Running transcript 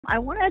I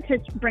wanted to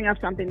bring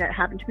up something that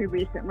happened to me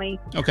recently.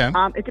 Okay.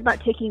 It's about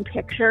taking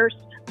pictures.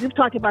 We've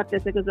talked about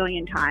this a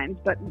gazillion times,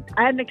 but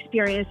I had an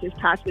experience this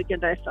past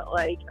weekend that I felt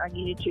like I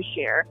needed to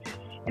share,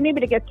 and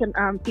maybe to get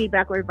some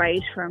feedback or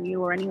advice from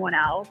you or anyone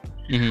else.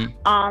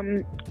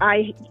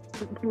 A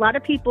lot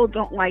of people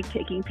don't like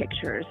taking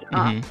pictures.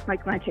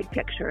 Like when I take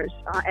pictures,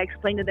 I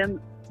explain to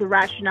them the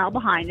rationale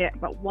behind it,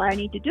 but why I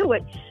need to do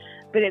it.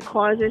 But it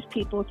causes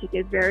people to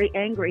get very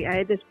angry. I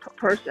had this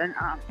person,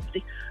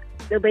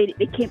 the lady,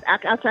 they came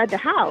back outside the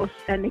house,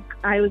 and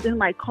I was in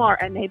my car,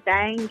 and they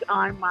banged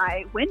on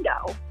my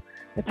window,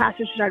 the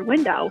passenger side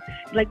window.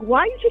 Like, why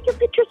are you taking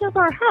pictures of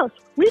our house?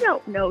 We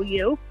don't know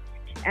you.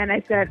 And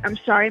I said, I'm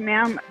sorry,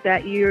 ma'am,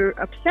 that you're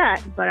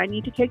upset, but I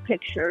need to take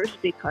pictures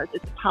because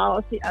it's a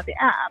policy of the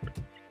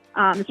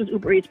app. This was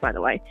Uber Eats, by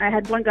the way. I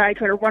had one guy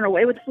try to run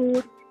away with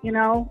food, you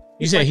know.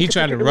 You said he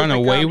tried to run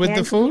away with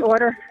the food?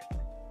 Order.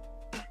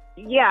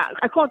 Yeah,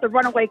 I call it the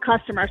runaway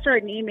customer. I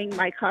started naming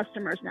my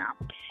customers now.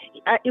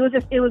 It was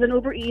an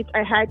Uber Eats.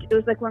 It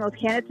was like one of those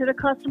handed to the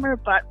customer,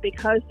 but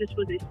because this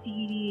was a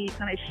seedy,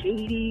 kind of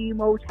shady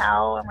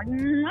motel, I'm like,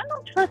 I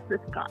don't trust this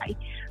guy.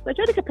 So I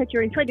tried to take a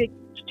picture, and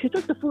he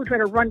took the food, tried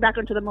to run back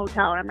into the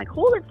motel, and I'm like,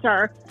 hold it,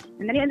 sir.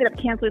 And then he ended up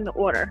canceling the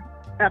order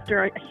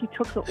after he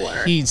took the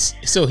order. He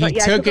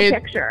took a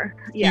picture.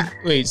 Yeah.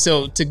 Wait,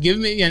 so to give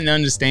me an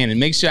understanding,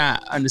 make sure I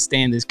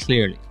understand this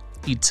clearly.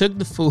 He took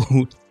the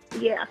food.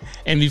 Yeah.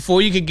 And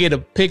before you could get a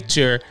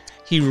picture,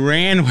 he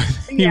ran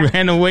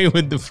away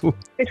with the food.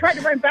 They tried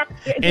to run back.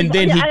 And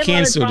then he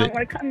canceled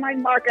it. My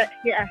market,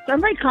 yeah. So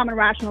I'm very calm and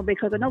rational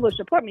because I know they'll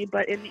support me,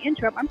 but in the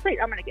interim, I'm afraid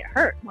I'm going to get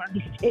hurt one of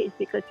these days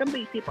because some of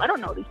these people, I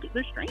don't know these people,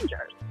 they're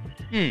strangers.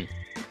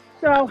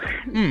 So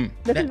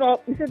this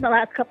is the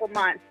last couple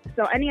months.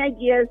 So any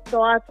ideas,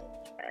 thoughts,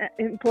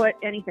 input,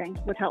 anything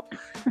would help.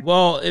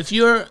 Well, if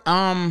you're,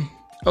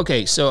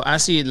 okay, so I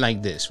see it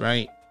like this,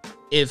 right?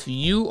 If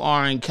you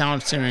are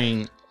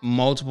encountering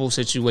multiple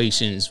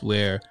situations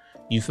where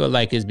you feel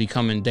like it's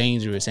becoming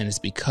dangerous and it's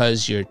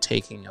because you're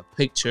taking a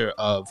picture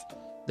of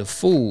the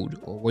food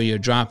or where you're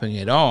dropping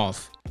it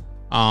off,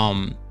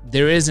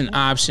 there is an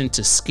option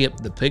to skip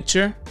the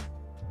picture.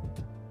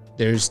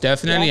 There's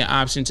definitely an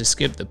option to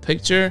skip the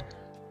picture.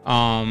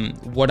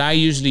 What I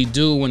usually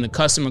do when the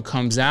customer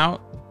comes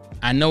out,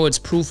 I know it's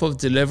proof of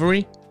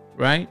delivery,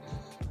 right?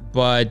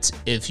 But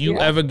if you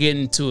ever get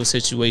into a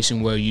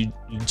situation where you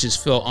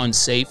just feel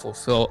unsafe or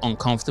feel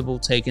uncomfortable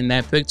taking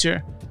that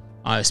picture,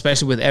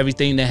 especially with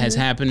everything that has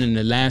happened in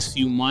the last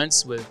few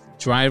months with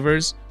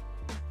drivers,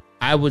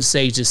 I would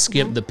say just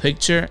skip the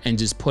picture and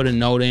just put a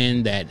note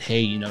in that, hey,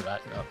 you know,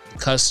 the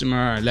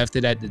customer left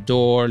it at the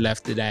door,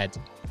 left it at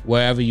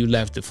wherever you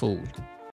left the food.